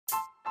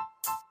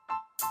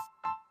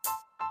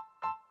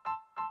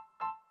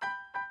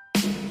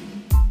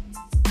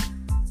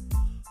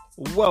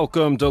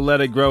Welcome to Let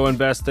It Grow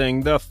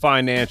Investing, the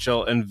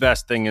financial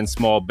investing in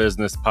small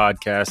business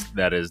podcast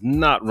that is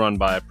not run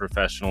by a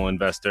professional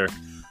investor.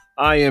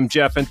 I am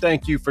Jeff, and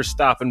thank you for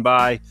stopping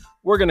by.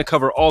 We're going to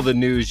cover all the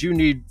news you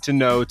need to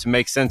know to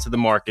make sense of the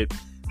market,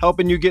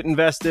 helping you get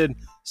invested,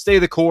 stay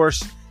the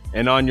course,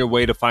 and on your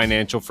way to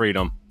financial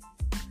freedom.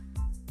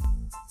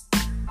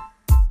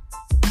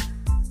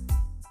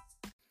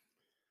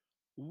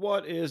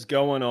 What is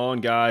going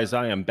on, guys?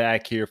 I am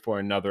back here for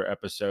another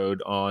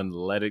episode on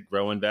Let It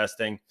Grow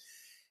Investing.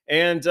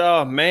 And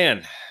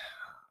man,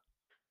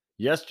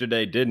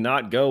 yesterday did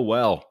not go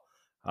well.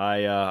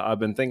 I've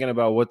been thinking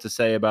about what to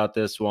say about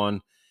this one.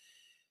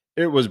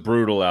 It was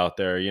brutal out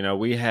there. You know,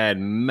 we had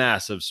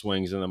massive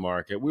swings in the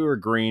market. We were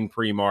green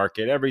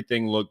pre-market.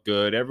 Everything looked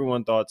good.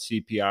 Everyone thought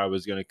CPI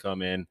was going to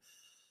come in.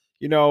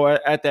 You know,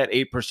 at that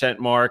 8%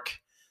 mark,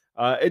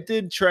 it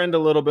did trend a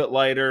little bit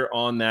lighter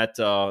on that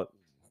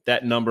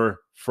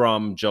number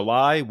from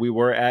July. We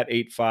were at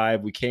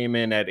 8.5. We came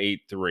in at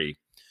 8.3.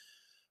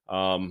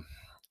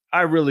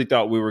 I really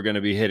thought we were going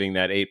to be hitting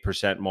that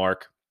 8%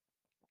 mark.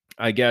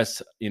 I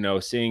guess, you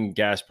know, seeing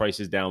gas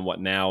prices down,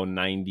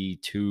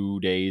 92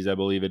 days, I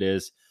believe it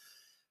is.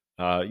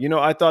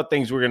 I thought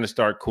things were going to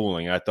start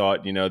cooling. I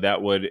thought,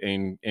 that would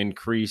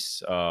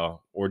increase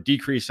or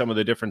decrease some of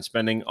the different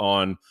spending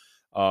on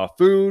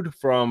food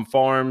from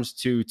farms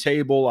to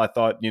table. I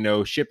thought,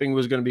 shipping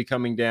was going to be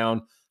coming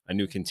down. I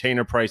knew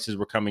container prices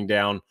were coming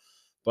down.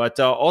 But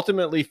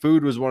ultimately,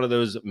 food was one of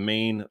those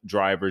main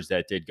drivers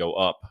that did go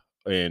up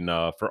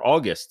for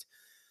August.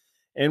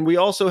 And we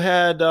also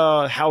had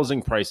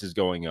housing prices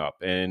going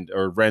up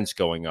or rents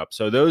going up.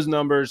 So those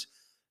numbers,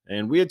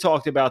 and we had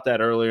talked about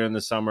that earlier in the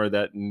summer,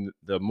 that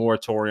the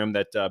moratorium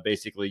that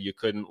basically you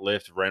couldn't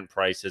lift rent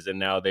prices, and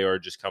now they are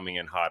just coming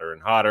in hotter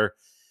and hotter.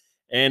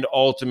 And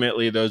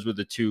ultimately, those were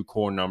the two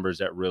core numbers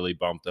that really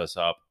bumped us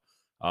up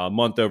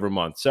month over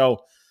month.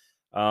 So,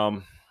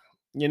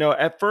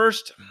 at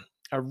first,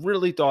 I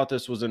really thought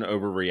this was an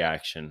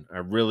overreaction. I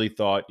really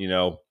thought,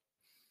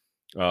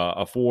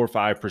 a 4 or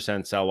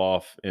 5%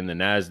 sell-off in the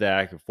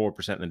NASDAQ,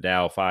 4% in the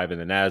Dow, 5% in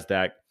the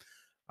NASDAQ.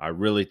 I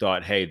really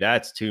thought, hey,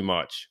 that's too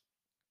much.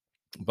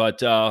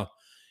 But I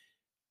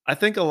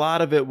think a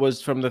lot of it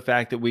was from the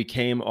fact that we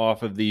came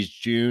off of these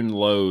June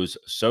lows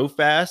so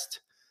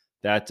fast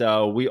that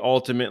we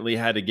ultimately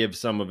had to give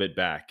some of it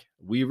back.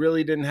 We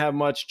really didn't have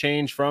much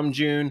change from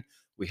June.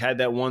 We had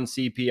that one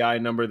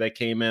CPI number that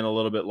came in a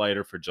little bit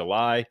lighter for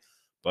July.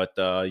 But,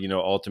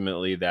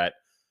 ultimately that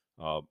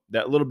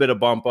little bit of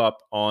bump up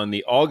on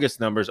the August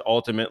numbers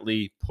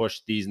ultimately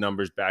pushed these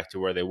numbers back to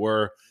where they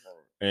were.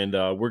 And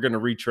we're going to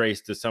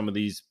retrace to some of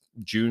these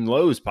June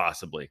lows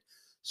possibly.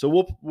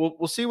 So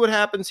we'll see what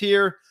happens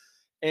here.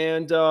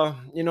 And,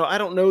 I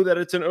don't know that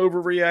it's an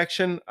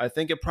overreaction. I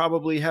think it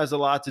probably has a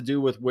lot to do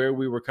with where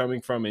we were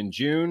coming from in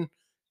June.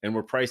 And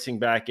we're pricing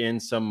back in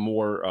some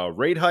more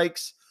rate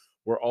hikes.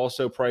 We're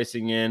also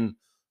pricing in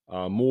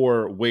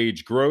more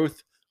wage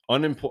growth.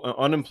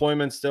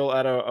 Unemployment still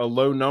at a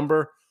low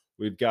number.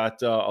 We've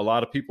got a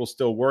lot of people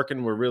still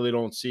working. We really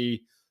don't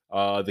see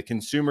the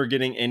consumer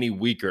getting any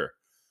weaker.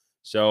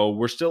 So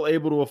we're still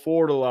able to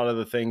afford a lot of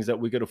the things that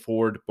we could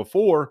afford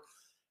before.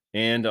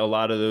 And a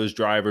lot of those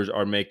drivers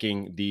are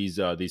making these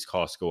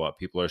costs go up.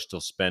 People are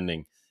still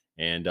spending.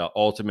 And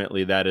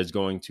ultimately, that is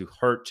going to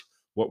hurt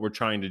what we're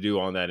trying to do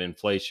on that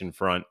inflation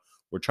front.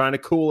 We're trying to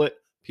cool it.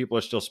 People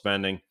are still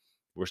spending.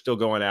 We're still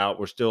going out.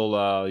 We're still,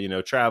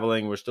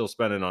 traveling. We're still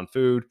spending on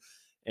food.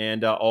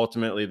 And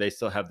ultimately, they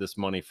still have this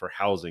money for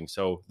housing.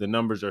 So the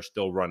numbers are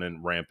still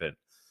running rampant.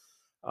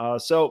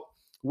 So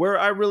where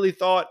I really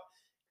thought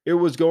it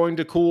was going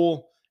to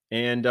cool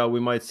and we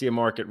might see a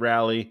market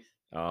rally,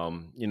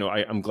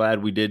 I'm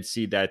glad we did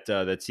see that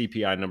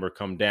CPI number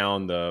come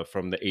down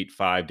from the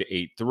 8.5 to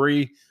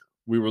 8.3.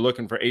 We were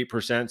looking for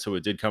 8%, so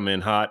it did come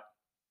in hot.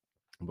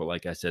 But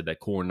like I said, that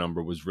core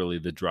number was really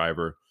the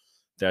driver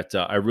that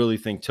I really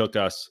think took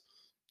us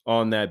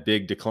on that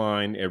big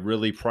decline. It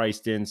really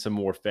priced in some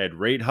more Fed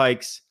rate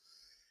hikes.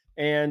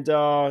 And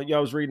I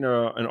was reading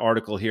an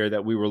article here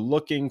that we were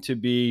looking to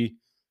be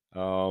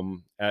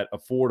at a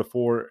 4 to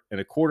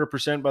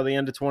 4.25% by the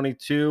end of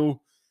 22.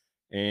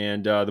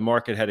 And the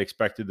market had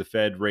expected the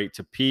Fed rate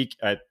to peak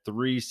at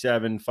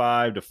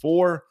 3.75 to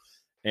 4.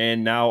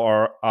 And now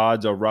our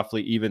odds are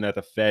roughly even that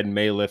the Fed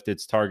may lift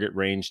its target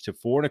range to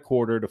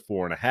 4.25 to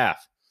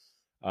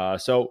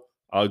 4.5. So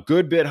a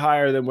good bit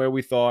higher than where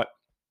we thought.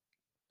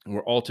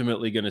 We're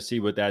ultimately going to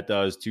see what that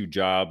does to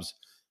jobs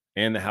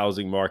and the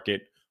housing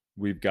market.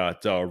 We've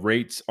got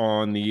rates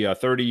on the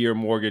 30-year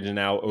mortgage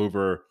now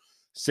over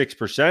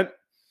 6%.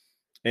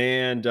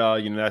 And,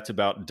 that's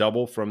about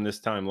double from this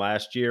time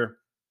last year.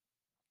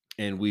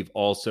 And we've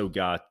also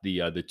got the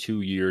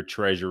 2-year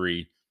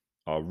Treasury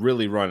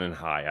really running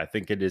high. I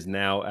think it is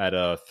now at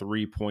a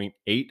 3.8.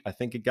 I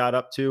think it got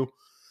up to.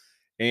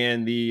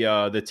 And the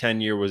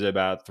 10-year was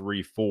about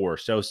 3.4.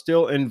 So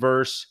still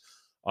inverse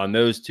on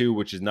those two,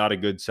 which is not a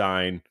good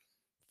sign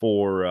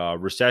for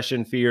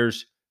recession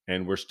fears.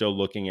 And we're still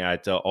looking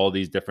at all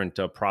these different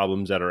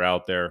problems that are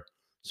out there.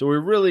 So we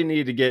really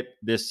need to get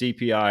this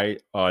CPI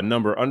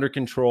number under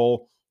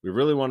control. We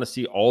really want to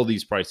see all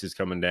these prices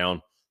coming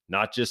down,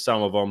 not just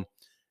some of them.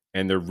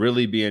 And they're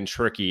really being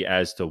tricky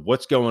as to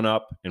what's going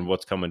up and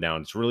what's coming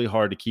down. It's really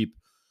hard to keep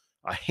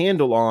a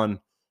handle on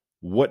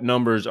what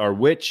numbers are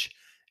which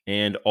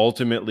and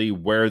ultimately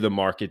where the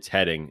market's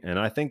heading. And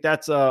I think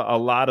that's a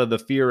lot of the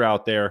fear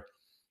out there.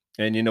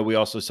 And, we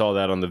also saw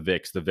that on the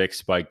VIX. The VIX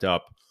spiked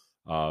up,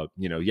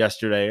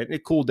 yesterday, and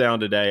it cooled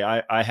down today.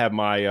 I have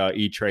my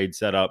E-Trade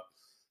set up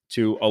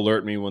to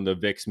alert me when the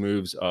VIX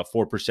moves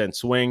 4%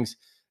 swings,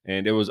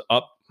 and it was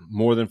up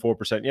more than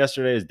 4%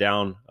 yesterday, is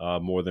down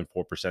more than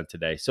 4%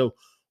 today. So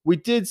we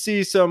did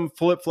see some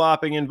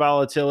flip-flopping in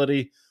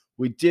volatility.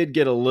 We did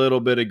get a little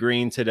bit of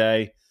green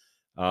today.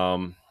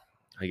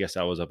 I guess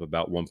I was up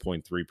about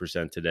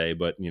 1.3% today,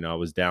 but, I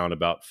was down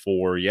about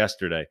 4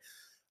 yesterday.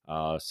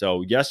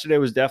 So yesterday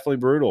was definitely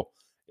brutal.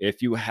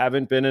 If you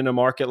haven't been in a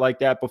market like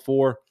that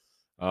before,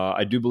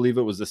 I do believe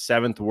it was the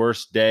 7th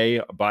worst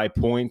day by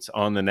points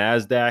on the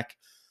NASDAQ.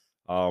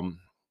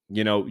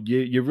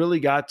 You really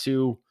got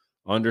to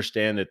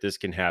understand that this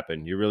can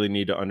happen. You really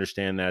need to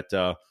understand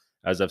that,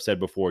 as I've said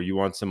before, you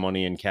want some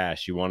money in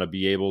cash. You want to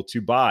be able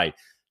to buy.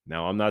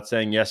 Now, I'm not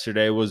saying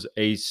yesterday was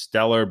a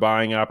stellar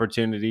buying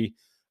opportunity.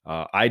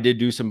 I did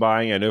do some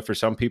buying. I know for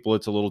some people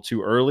it's a little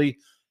too early.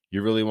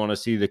 You really want to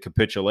see the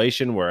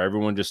capitulation where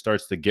everyone just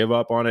starts to give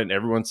up on it and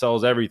everyone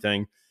sells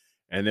everything.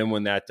 And then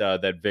when that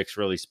VIX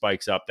really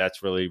spikes up,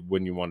 that's really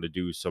when you want to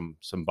do some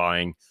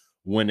buying,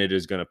 when it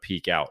is going to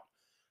peak out.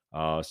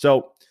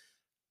 So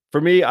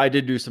for me, I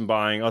did do some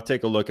buying. I'll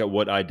take a look at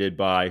what I did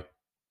buy.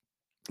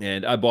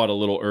 And I bought a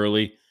little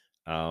early.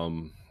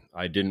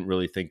 I didn't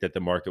really think that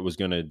the market was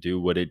going to do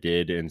what it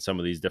did, and some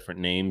of these different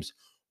names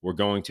were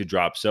going to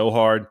drop so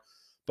hard.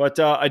 But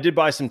I did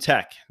buy some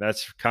tech.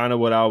 That's kind of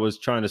what I was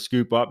trying to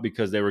scoop up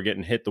because they were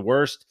getting hit the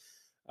worst.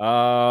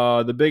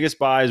 The biggest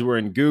buys were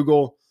in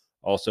Google.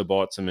 Also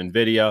bought some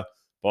NVIDIA,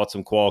 bought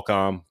some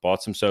Qualcomm,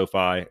 bought some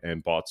SoFi,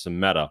 and bought some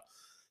Meta.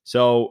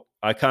 So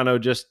I kind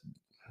of just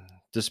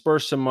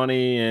dispersed some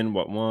money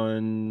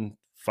in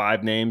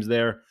 5 names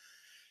there.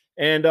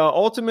 And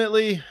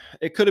ultimately,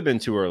 it could have been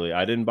too early.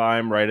 I didn't buy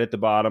them right at the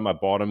bottom. I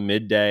bought them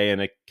midday,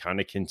 and it kind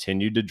of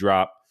continued to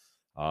drop.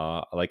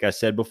 Like I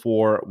said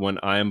before, when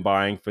I am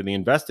buying for the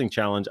investing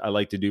challenge, I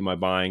like to do my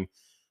buying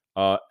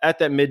at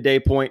that midday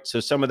point. So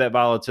some of that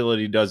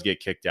volatility does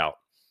get kicked out.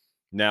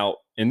 Now,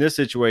 in this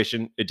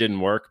situation, it didn't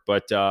work,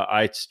 but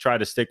I try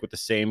to stick with the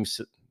same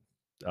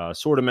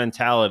sort of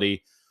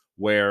mentality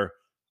where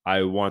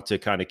I want to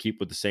kind of keep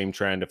with the same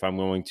trend. If I'm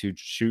going to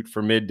shoot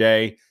for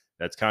midday,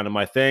 that's kind of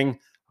my thing.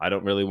 I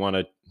don't really want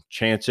to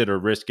chance it or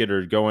risk it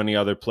or go any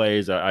other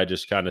plays. I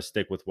just kind of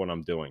stick with what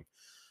I'm doing.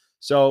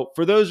 So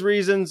for those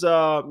reasons,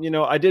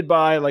 I did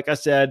buy, like I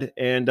said,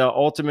 and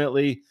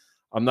ultimately,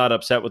 I'm not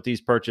upset with these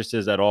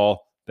purchases at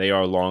all. They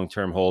are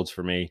long-term holds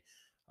for me.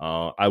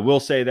 I will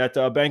say that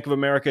Bank of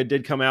America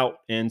did come out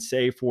and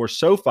say for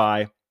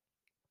SoFi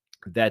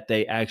that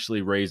they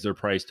actually raised their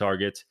price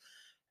targets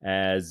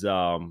as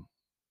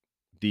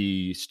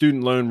the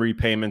student loan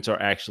repayments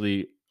are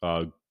actually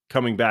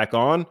coming back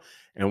on,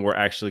 and we're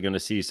actually going to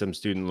see some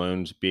student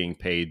loans being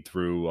paid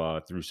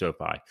through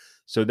SoFi.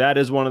 So that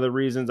is one of the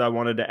reasons I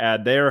wanted to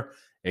add there.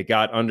 It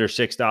got under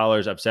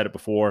 $6. I've said it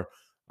before.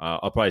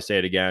 I'll probably say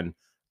it again.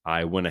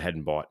 I went ahead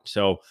and bought.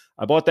 So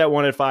I bought that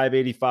one at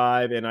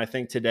 $5.85, and I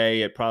think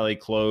today it probably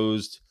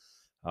closed.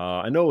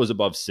 I know it was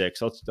above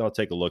 6. I'll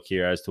take a look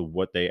here as to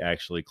what they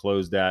actually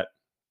closed at.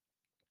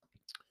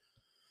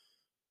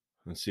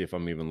 Let's see if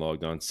I'm even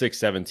logged on.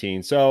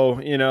 617. So,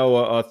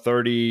 a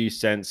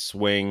 30-cent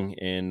swing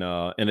in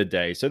a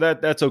day. So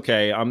that's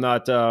okay. I'm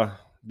not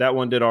that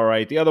one did all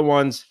right. The other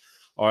ones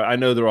are, I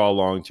know they're all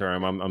long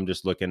term. I'm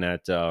just looking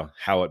at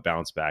how it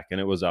bounced back,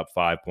 and it was up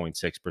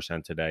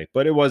 5.6% today,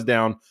 but it was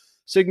down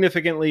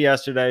significantly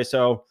yesterday.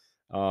 So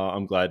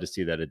I'm glad to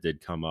see that it did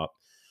come up.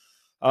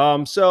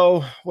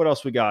 So what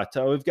else we got?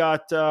 We've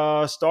got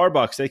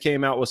Starbucks. They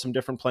came out with some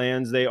different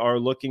plans. They are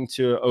looking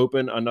to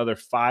open another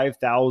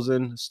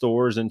 5,000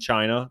 stores in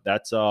China.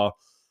 That's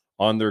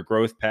on their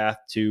growth path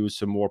to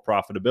some more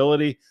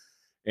profitability.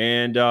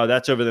 And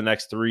that's over the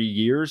next 3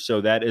 years.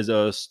 So that is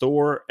a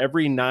store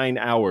every 9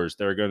 hours.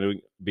 They're going to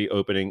be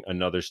opening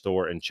another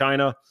store in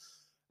China.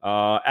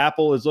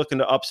 Apple is looking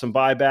to up some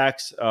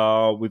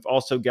buybacks. We've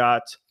also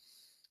got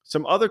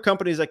some other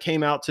companies that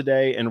came out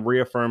today and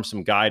reaffirmed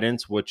some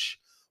guidance, which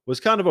was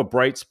kind of a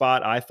bright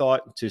spot, I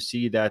thought, to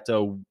see that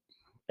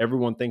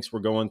everyone thinks we're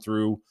going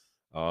through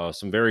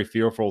some very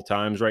fearful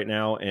times right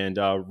now. And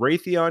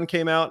Raytheon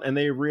came out and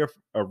they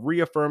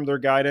reaffirmed their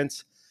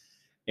guidance.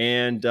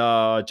 And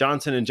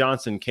Johnson &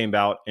 Johnson came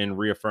out and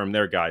reaffirmed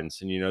their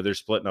guidance. And, they're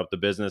splitting up the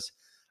business.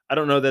 I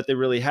don't know that they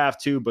really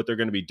have to, but they're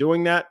going to be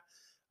doing that.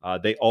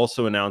 They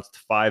also announced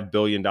 $5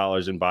 billion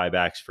in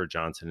buybacks for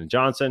Johnson &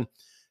 Johnson.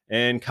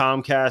 And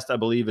Comcast, I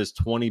believe, is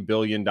 $20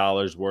 billion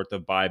worth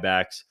of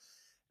buybacks.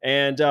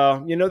 And,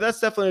 that's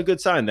definitely a good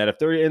sign that if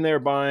they're in there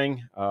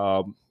buying,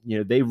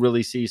 they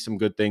really see some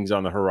good things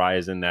on the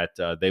horizon that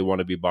they want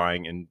to be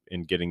buying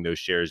and getting those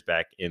shares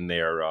back in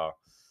their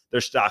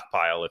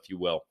stockpile, if you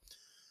will.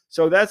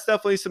 So that's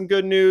definitely some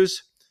good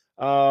news.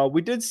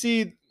 We did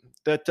see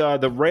that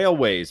the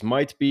railways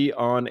might be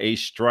on a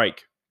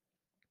strike.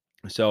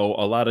 So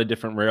a lot of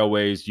different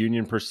railways,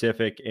 Union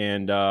Pacific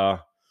and I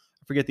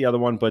forget the other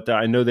one, but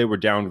I know they were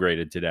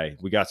downgraded today.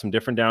 We got some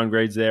different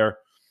downgrades there.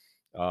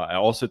 I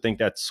also think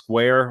that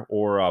Square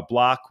or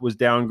Block was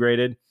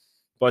downgraded.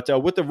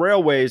 But with the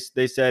railways,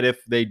 they said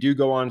if they do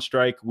go on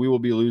strike, we will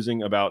be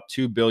losing about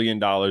 $2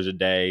 billion a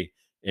day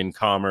in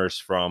commerce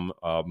from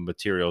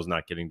materials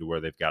not getting to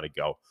where they've got to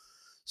go.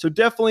 So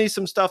definitely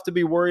some stuff to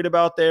be worried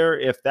about there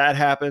if that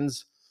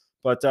happens.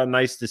 But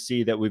nice to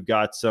see that we've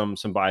got some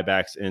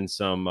buybacks and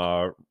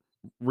some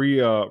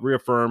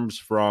reaffirms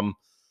from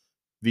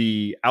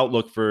the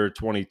outlook for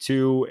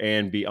 22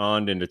 and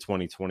beyond into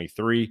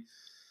 2023.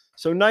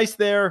 So nice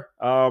there.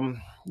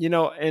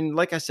 And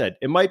like I said,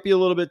 it might be a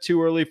little bit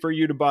too early for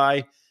you to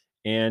buy.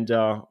 And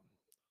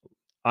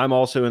I'm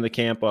also in the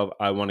camp of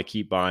I want to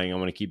keep buying. I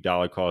want to keep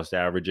dollar cost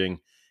averaging.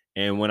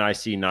 And when I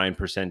see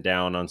 9%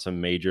 down on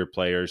some major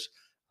players,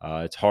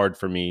 it's hard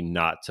for me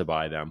not to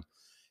buy them.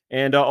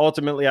 And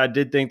ultimately, I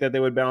did think that they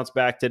would bounce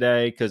back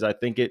today because I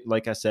think it,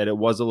 like I said, it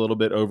was a little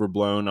bit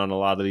overblown on a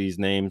lot of these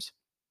names.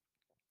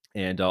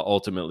 And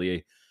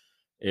ultimately,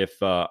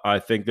 if I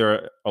think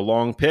they're a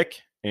long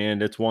pick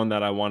and it's one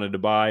that I wanted to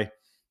buy,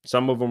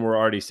 some of them were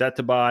already set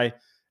to buy,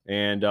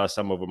 and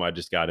some of them I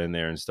just got in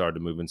there and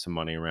started moving some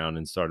money around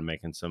and started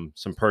making some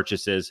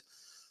purchases.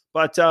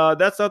 But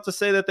that's not to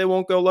say that they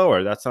won't go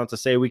lower. That's not to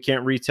say we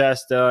can't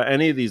retest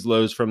any of these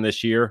lows from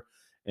this year.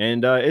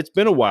 And it's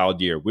been a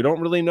wild year. We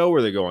don't really know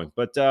where they're going,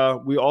 but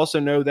we also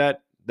know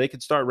that they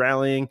could start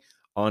rallying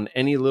on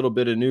any little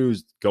bit of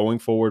news going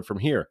forward from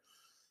here.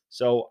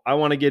 So I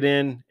want to get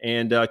in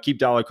and keep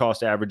dollar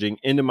cost averaging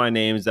into my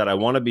names that I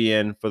want to be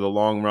in for the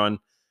long run.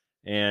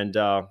 And,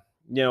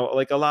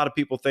 like a lot of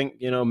people think,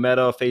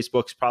 Meta,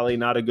 Facebook's probably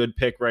not a good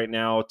pick right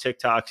now.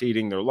 TikTok's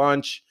eating their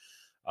lunch.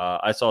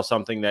 I saw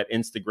something that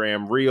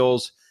Instagram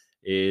Reels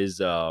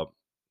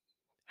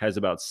has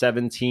about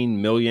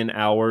 17 million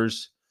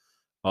hours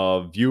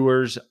of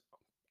viewers.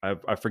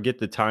 I forget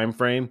the time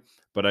frame,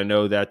 but I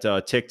know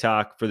that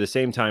TikTok for the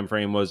same time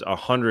frame was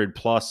 100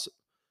 plus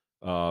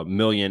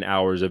million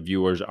hours of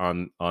viewers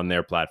on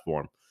their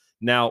platform.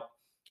 Now,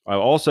 I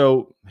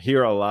also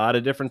hear a lot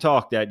of different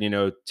talk that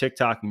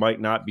TikTok might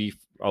not be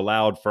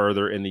allowed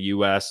further in the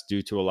U.S.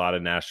 due to a lot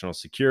of national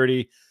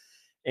security.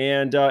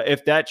 And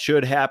if that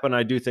should happen,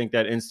 I do think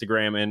that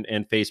Instagram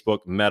and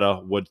Facebook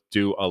Meta would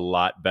do a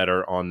lot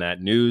better on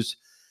that news.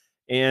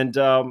 And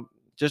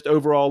just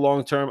overall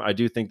long term, I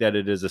do think that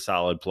it is a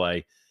solid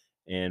play.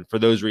 And for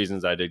those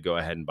reasons, I did go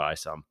ahead and buy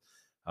some.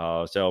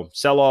 So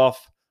sell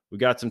off. We've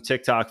got some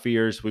TikTok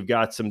fears. We've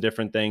got some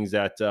different things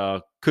that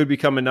could be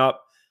coming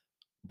up.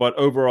 But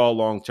overall,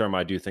 long term,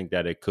 I do think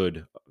that it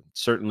could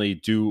certainly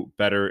do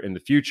better in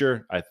the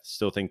future. I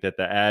still think that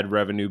the ad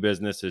revenue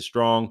business is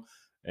strong,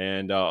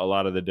 and a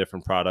lot of the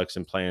different products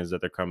and plans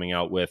that they're coming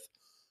out with.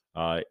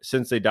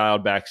 Since they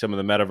dialed back some of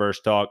the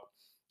metaverse talk,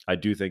 I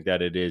do think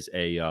that it is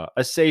a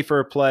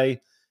safer play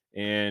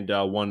and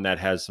one that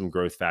has some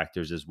growth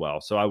factors as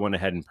well. So I went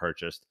ahead and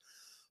purchased.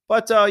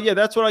 But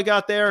that's what I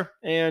got there.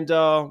 And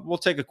we'll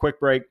take a quick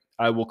break.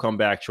 I will come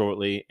back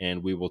shortly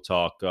and we will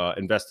talk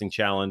investing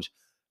challenge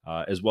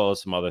as well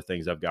as some other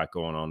things I've got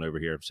going on over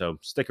here. So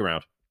stick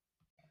around.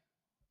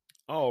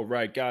 All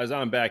right, guys,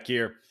 I'm back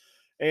here.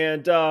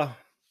 And,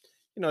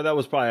 that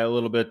was probably a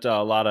little bit,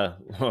 a lot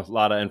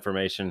of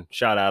information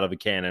shot out of a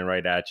cannon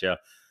right at you.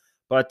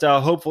 But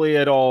hopefully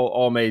it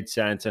all made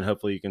sense. And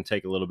hopefully you can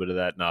take a little bit of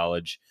that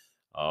knowledge,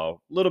 a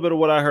little bit of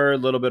what I heard, a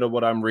little bit of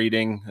what I'm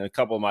reading, a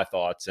couple of my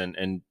thoughts,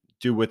 and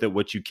do with it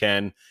what you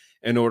can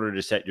in order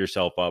to set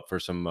yourself up for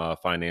some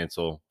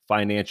financial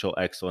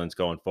excellence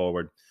going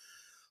forward.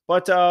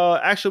 But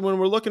actually, when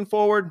we're looking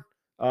forward,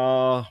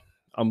 I'm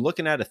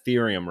looking at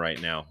Ethereum right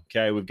now.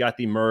 Okay, we've got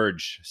the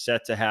merge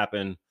set to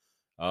happen.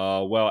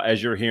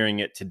 As you're hearing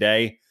it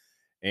today,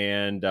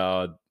 and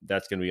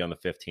that's going to be on the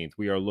 15th.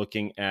 We are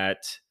looking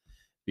at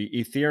the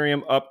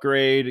Ethereum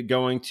upgrade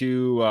going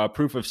to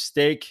proof of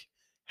stake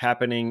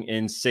happening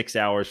in 6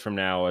 hours from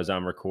now as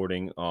I'm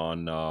recording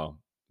on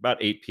about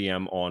 8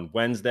 p.m. on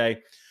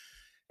Wednesday.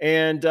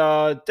 And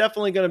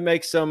definitely going to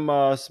make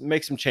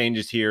some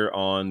changes here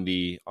on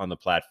the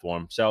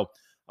platform. So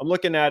I'm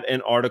looking at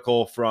an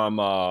article from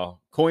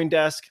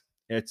CoinDesk.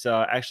 It's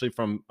actually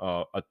from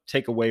a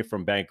takeaway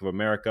from Bank of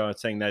America.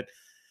 It's saying that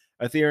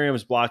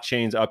Ethereum's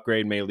blockchain's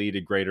upgrade may lead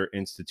to greater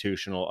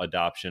institutional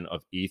adoption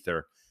of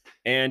Ether.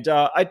 And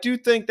I do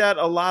think that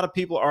a lot of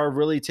people are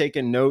really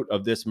taking note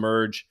of this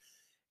merge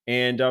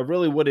and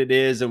really what it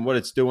is and what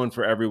it's doing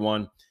for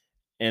everyone.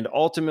 And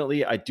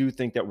ultimately, I do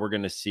think that we're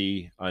going to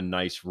see a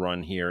nice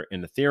run here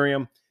in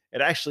Ethereum.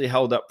 It actually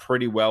held up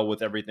pretty well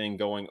with everything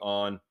going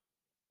on.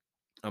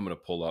 I'm going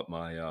to pull up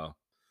my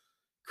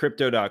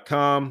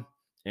crypto.com.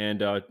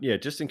 And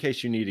just in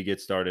case you need to get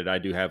started, I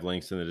do have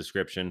links in the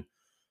description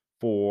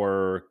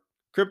for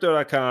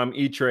crypto.com,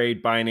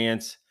 E-Trade,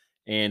 Binance,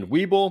 and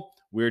Webull.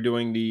 we're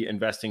doing the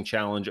investing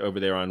challenge over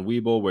there on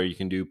Webull, where you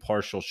can do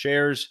partial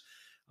shares,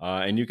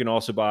 and you can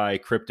also buy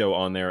crypto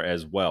on there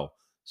as well.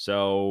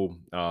 So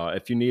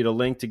if you need a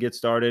link to get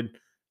started,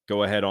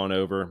 go ahead on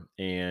over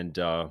and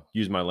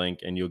use my link,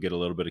 and you'll get a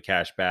little bit of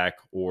cash back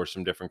or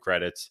some different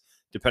credits,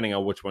 depending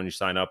on which one you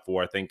sign up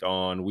for. I think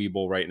on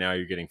Webull right now,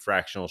 you're getting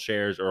fractional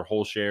shares or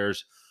whole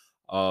shares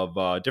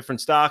of different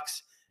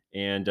stocks,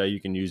 and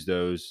you can use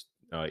those,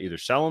 either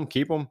sell them,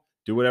 keep them,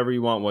 do whatever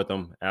you want with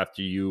them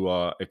after you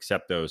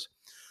accept those.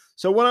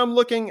 So when I'm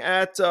looking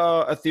at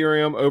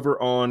Ethereum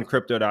over on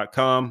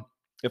crypto.com,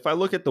 if I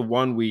look at the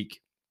 1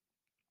 week,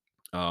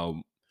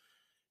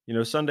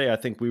 Sunday, I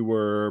think we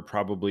were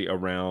probably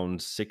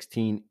around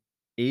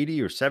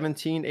 1680 or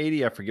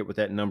 1780. I forget what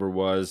that number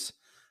was.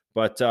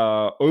 But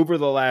over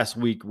the last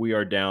week, we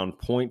are down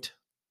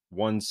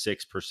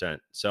 0.16%.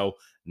 So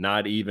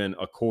not even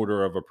a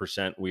quarter of a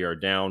percent we are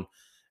down.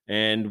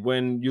 And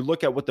when you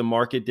look at what the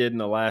market did in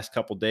the last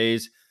couple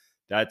days,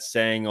 that's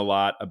saying a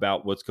lot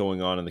about what's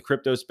going on in the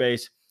crypto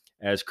space,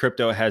 as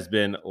crypto has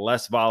been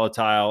less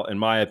volatile, in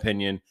my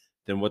opinion,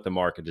 than what the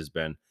market has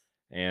been.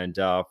 And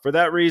for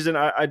that reason,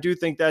 I do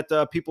think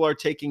that people are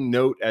taking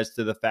note as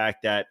to the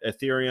fact that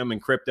Ethereum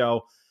and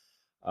crypto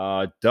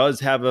does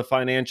have a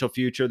financial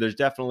future. There's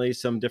definitely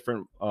some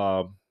different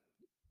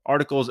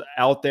articles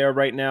out there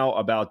right now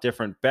about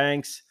different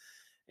banks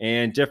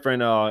and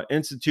different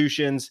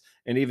institutions,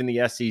 and even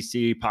the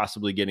SEC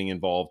possibly getting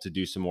involved to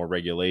do some more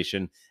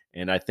regulation.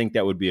 And I think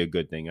that would be a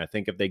good thing. I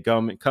think if they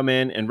come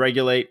in and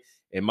regulate,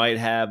 it might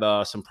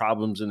have some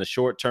problems in the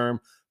short term,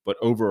 but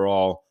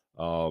overall,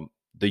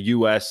 the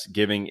U.S.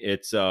 giving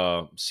its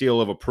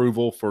seal of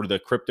approval for the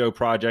crypto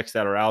projects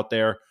that are out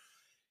there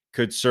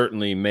could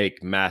certainly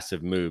make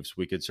massive moves.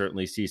 We could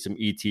certainly see some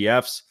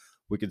ETFs.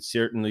 We could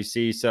certainly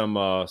see some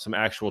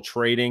actual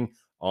trading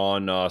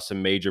on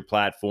some major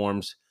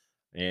platforms,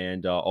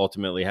 and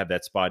ultimately have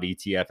that spot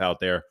ETF out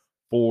there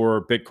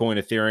for Bitcoin,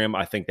 Ethereum.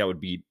 I think that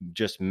would be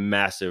just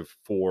massive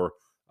for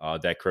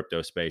that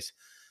crypto space.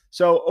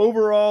 So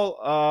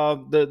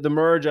overall, the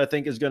merge, I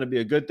think, is going to be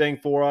a good thing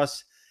for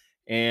us.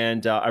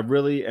 And I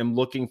really am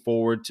looking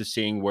forward to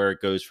seeing where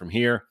it goes from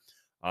here.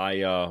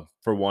 I,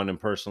 for one, am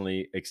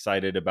personally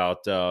excited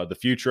about the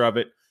future of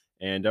it.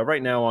 And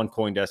right now on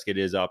CoinDesk, it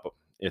is up.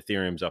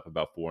 Ethereum's up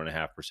about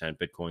 4.5%.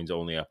 Bitcoin's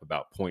only up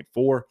about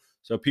 0.4%.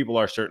 So people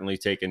are certainly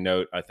taking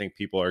note. I think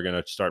people are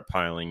going to start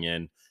piling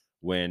in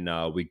when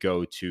we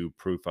go to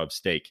proof of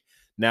stake.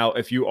 Now,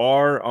 if you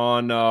are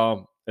on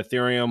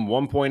Ethereum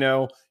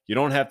 1.0, you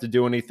don't have to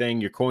do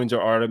anything. Your coins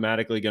are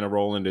automatically going to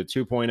roll into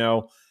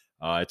 2.0.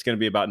 It's going to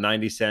be about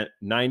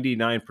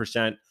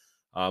 99%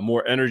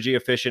 more energy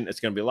efficient. It's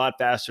going to be a lot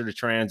faster to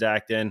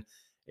transact in.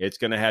 It's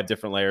going to have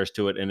different layers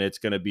to it, and it's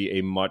going to be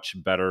a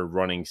much better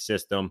running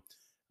system.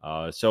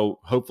 So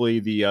hopefully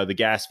the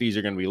gas fees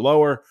are going to be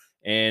lower,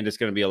 and it's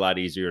going to be a lot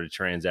easier to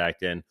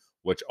transact in,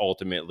 which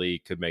ultimately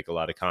could make a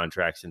lot of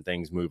contracts and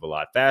things move a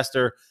lot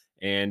faster.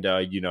 And,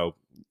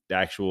 the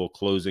actual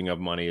closing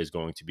of money is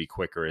going to be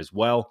quicker as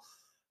well.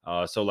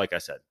 So like I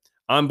said,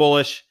 I'm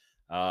bullish.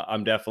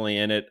 I'm definitely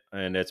in it,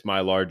 and it's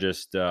my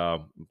largest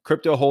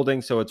crypto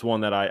holding. So it's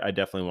one that I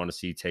definitely want to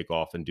see take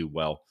off and do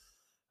well.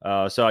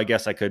 So I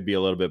guess I could be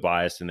a little bit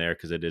biased in there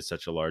because it is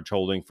such a large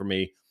holding for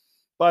me.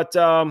 But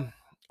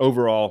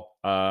overall,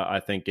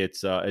 I think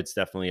it's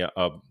definitely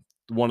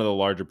one of the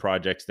larger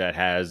projects that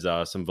has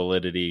some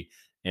validity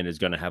and is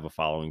going to have a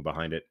following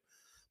behind it.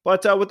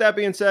 But with that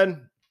being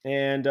said,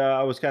 and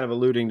I was kind of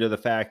alluding to the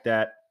fact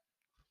that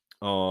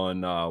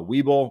on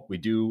Webull, we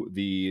do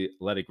the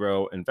Let It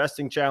Grow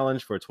Investing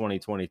Challenge for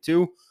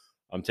 2022.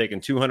 I'm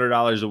taking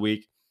 $200 a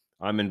week.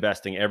 I'm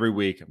investing every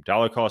week,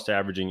 dollar cost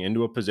averaging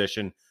into a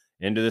position,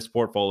 into this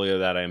portfolio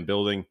that I am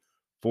building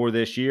for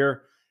this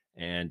year.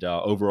 And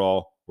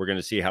overall, we're going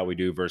to see how we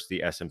do versus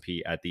the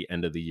S&P at the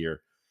end of the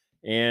year.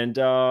 And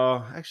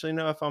actually,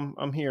 no, if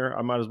I'm here,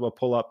 I might as well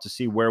pull up to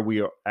see where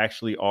we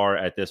actually are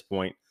at this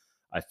point.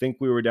 I think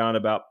we were down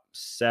about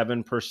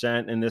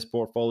 7% in this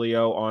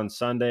portfolio on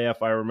Sunday,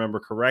 if I remember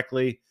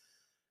correctly.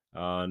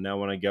 Now,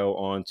 when I go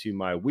on to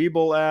my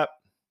Webull app,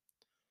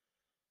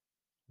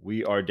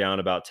 we are down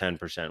about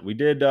 10%. We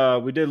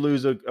did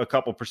lose a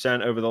couple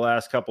percent over the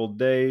last couple of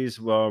days.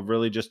 Well,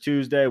 really just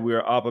Tuesday. We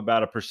are up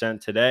about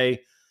 1% today.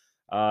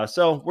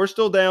 So we're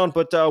still down,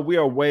 but we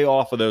are way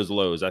off of those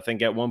lows. I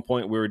think at one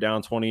point we were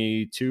down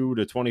 22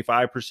 to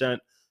 25%.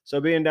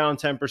 So being down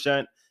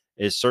 10%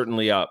 is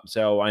certainly up.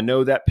 So I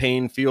know that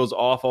pain feels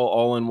awful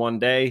all in one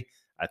day.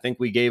 I think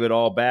we gave it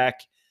all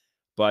back,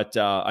 but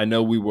I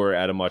know we were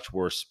at a much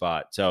worse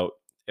spot. So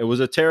it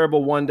was a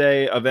terrible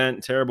one-day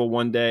event, terrible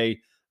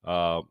one-day,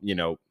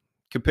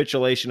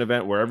 capitulation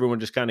event where everyone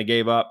just kind of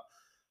gave up.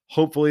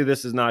 Hopefully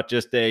this is not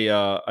just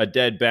a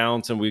dead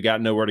bounce and we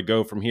got nowhere to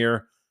go from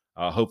here.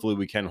 Hopefully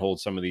we can hold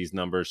some of these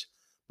numbers,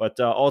 but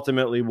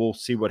ultimately we'll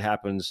see what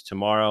happens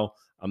tomorrow.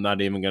 I'm not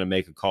even going to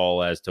make a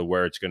call as to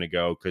where it's going to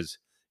go because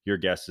your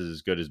guess is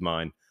as good as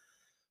mine.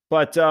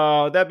 But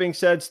that being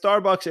said,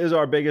 Starbucks is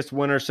our biggest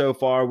winner so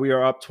far. We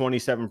are up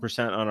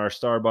 27% on our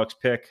Starbucks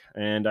pick.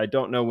 And I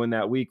don't know when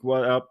that week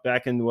was up,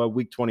 back in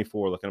week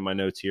 24, looking at my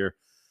notes here.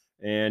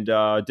 And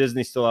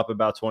Disney's still up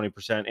about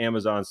 20%.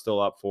 Amazon's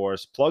still up for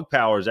us. Plug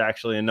Power is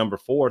actually in number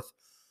four,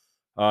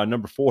 not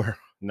number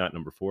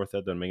fourth.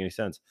 That doesn't make any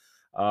sense.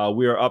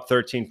 We are up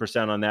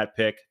 13% on that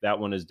pick. That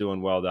one is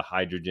doing well. The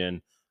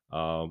hydrogen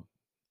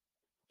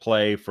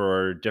play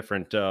for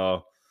different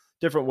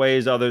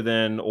ways other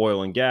than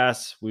oil and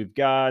gas. We've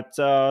got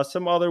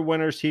some other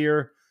winners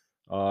here.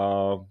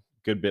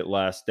 Good bit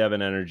less.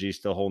 Devon Energy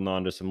still holding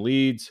on to some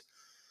leads.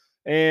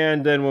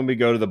 And then when we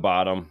go to the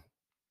bottom,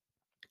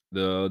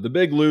 the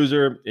big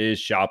loser is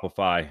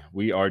Shopify.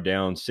 We are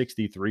down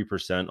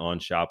 63% on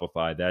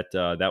Shopify.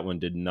 That one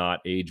did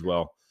not age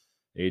well.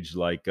 Aged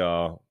like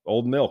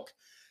old milk.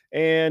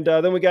 And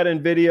then we got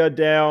NVIDIA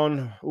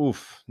down,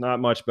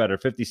 not much better,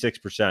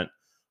 56%.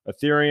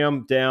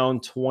 Ethereum down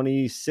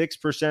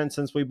 26%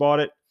 since we bought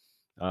it.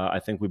 I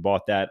think we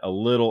bought that a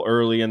little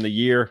early in the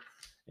year.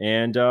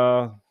 And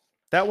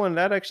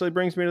that actually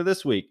brings me to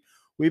this week.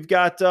 We've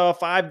got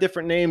 5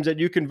 different names that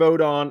you can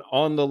vote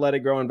on the Let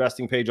It Grow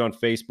Investing page on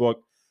Facebook.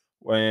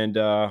 And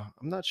I'm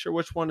not sure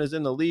which one is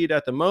in the lead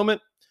at the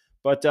moment,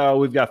 but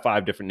we've got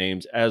 5 different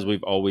names, as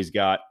we've always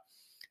got.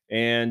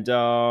 And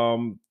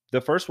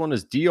the first one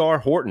is DR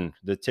Horton.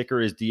 The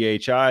ticker is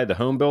DHI, the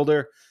home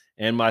builder.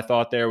 And my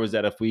thought there was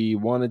that if we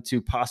wanted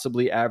to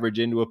possibly average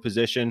into a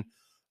position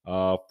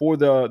for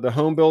the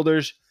home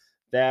builders,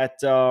 that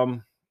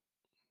now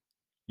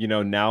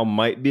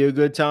might be a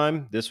good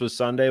time. This was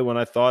Sunday when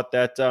I thought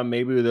that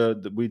maybe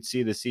we'd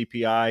see the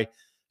CPI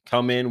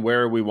come in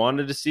where we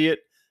wanted to see it,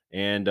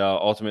 and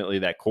ultimately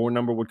that core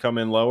number would come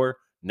in lower.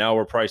 Now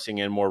we're pricing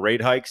in more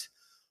rate hikes.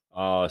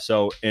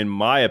 So in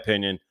my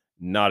opinion,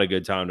 not a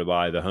good time to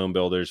buy the home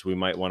builders. We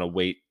might want to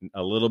wait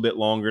a little bit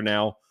longer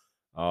now.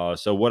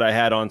 So what I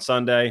had on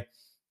Sunday,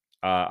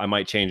 I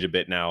might change a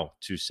bit now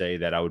to say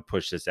that I would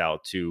push this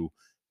out to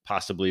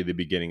possibly the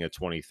beginning of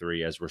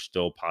 23, as we're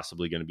still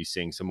possibly going to be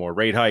seeing some more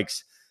rate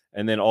hikes.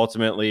 And then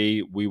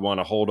ultimately we want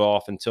to hold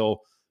off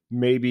until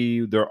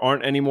maybe there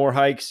aren't any more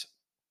hikes.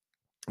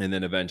 And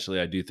then eventually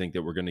I do think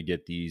that we're going to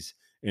get these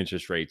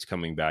interest rates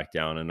coming back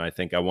down. And I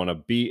think I want to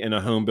be in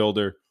a home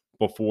builder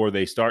before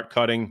they start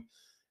cutting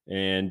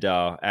and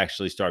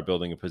actually start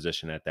building a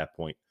position at that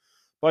point.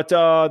 But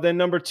then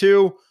number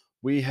 2,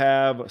 we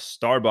have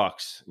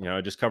Starbucks.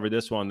 I just covered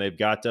this one. They've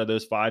got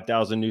those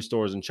 5,000 new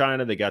stores in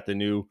China. They got the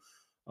new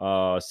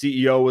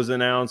CEO was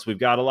announced. We've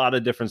got a lot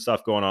of different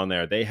stuff going on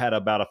there. They had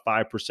about a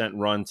 5%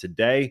 run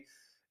today.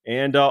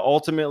 And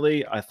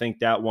ultimately, I think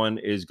that one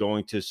is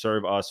going to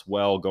serve us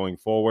well going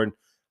forward.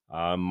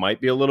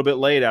 Might be a little bit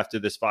late after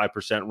this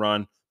 5%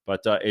 run, but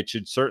it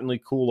should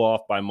certainly cool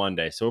off by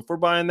Monday. So if we're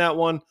buying that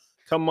one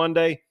come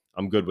Monday,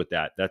 I'm good with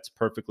that. That's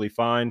perfectly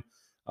fine.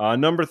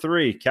 Number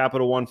 3,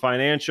 Capital One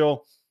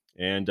Financial.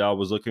 And I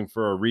was looking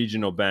for a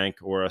regional bank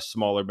or a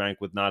smaller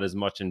bank with not as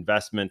much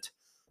investment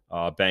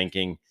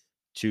banking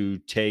to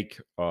take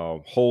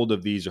hold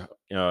of these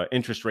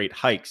interest rate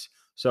hikes.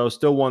 So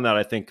still one that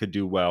I think could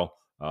do well.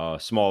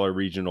 Smaller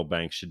regional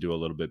banks should do a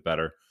little bit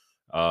better,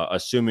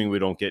 assuming we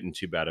don't get in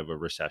too bad of a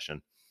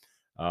recession.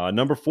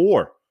 Number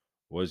 4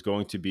 was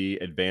going to be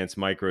Advanced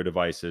Micro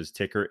Devices.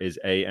 Ticker is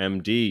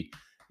AMD.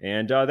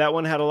 And that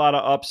one had a lot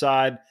of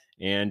upside.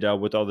 And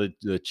with all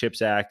the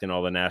CHIPS Act and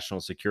all the national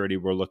security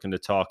we're looking to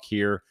talk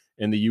here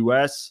in the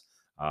U.S.,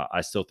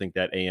 I still think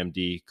that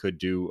AMD could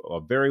do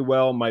very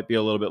well. Might be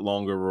a little bit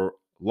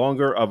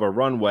longer of a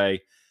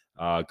runway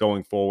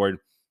going forward,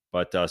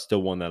 but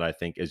still one that I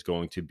think is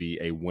going to be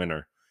a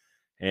winner.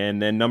 And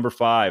then number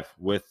 5,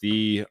 with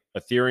the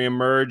Ethereum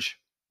merge,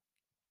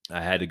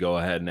 I had to go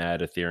ahead and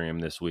add Ethereum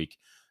this week.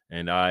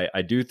 And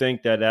I do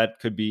think that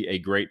could be a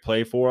great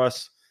play for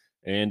us.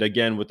 And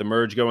again, with the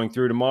merge going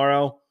through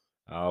tomorrow,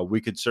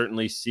 we could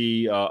certainly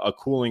see a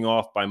cooling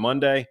off by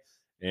Monday,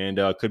 and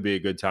could be a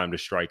good time to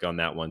strike on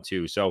that one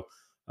too. So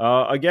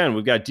again,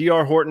 we've got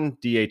DR Horton,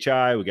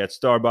 DHI, we got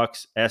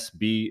Starbucks,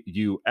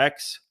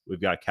 SBUX,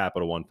 we've got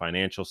Capital One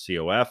Financial,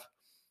 COF,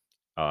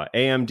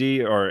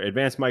 AMD or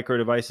Advanced Micro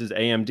Devices,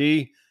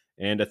 AMD,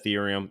 and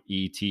Ethereum,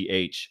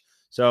 ETH.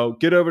 So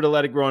get over to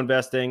Let It Grow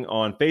Investing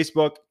on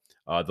Facebook.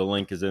 The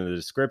link is in the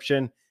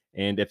description.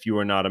 And if you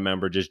are not a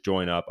member, just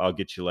join up. I'll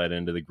get you let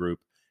into the group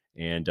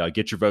and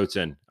get your votes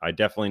in. I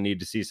definitely need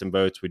to see some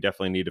votes. We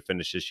definitely need to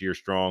finish this year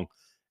strong,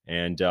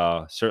 and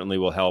certainly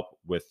will help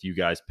with you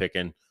guys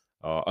picking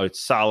a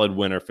solid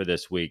winner for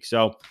this week.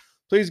 So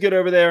please get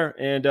over there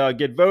and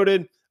get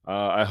voted.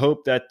 I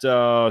hope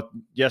that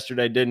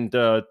yesterday didn't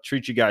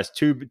treat you guys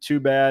too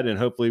bad, and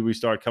hopefully we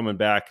start coming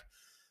back,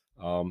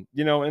 in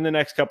the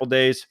next couple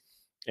days.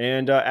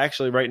 And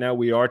actually, right now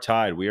we are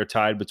tied. We are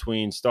tied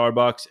between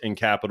Starbucks and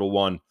Capital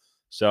One.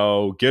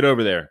 So get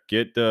over there,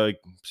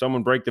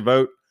 someone break the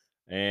vote,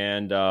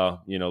 and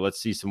let's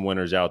see some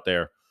winners out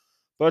there.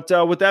 But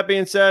with that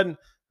being said,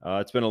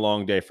 it's been a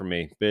long day for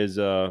me.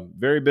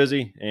 Very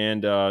busy,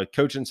 and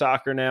coaching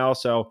soccer now,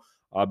 so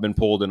I've been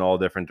pulled in all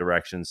different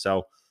directions.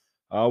 So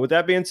With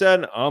that being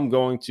said, I'm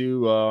going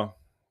to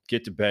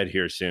get to bed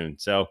here soon.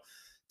 So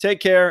take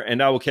care,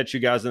 and I will catch you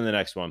guys in the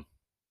next one.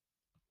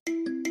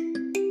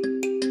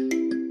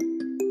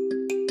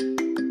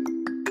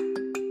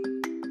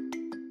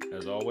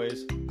 As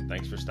always,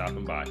 thanks for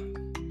stopping by.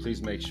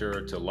 Please make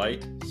sure to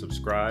like,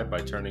 subscribe by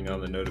turning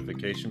on the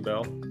notification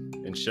bell,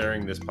 and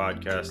sharing this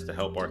podcast to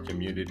help our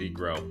community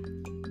grow.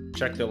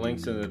 Check the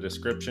links in the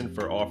description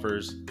for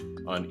offers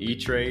on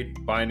E-Trade,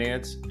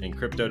 Binance, and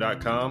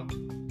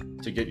Crypto.com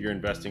to get your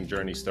investing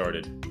journey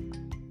started.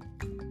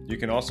 You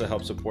can also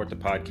help support the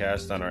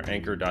podcast on our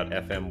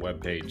Anchor.fm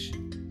webpage.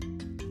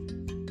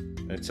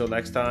 Until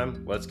next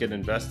time, let's get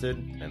invested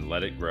and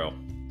let it grow.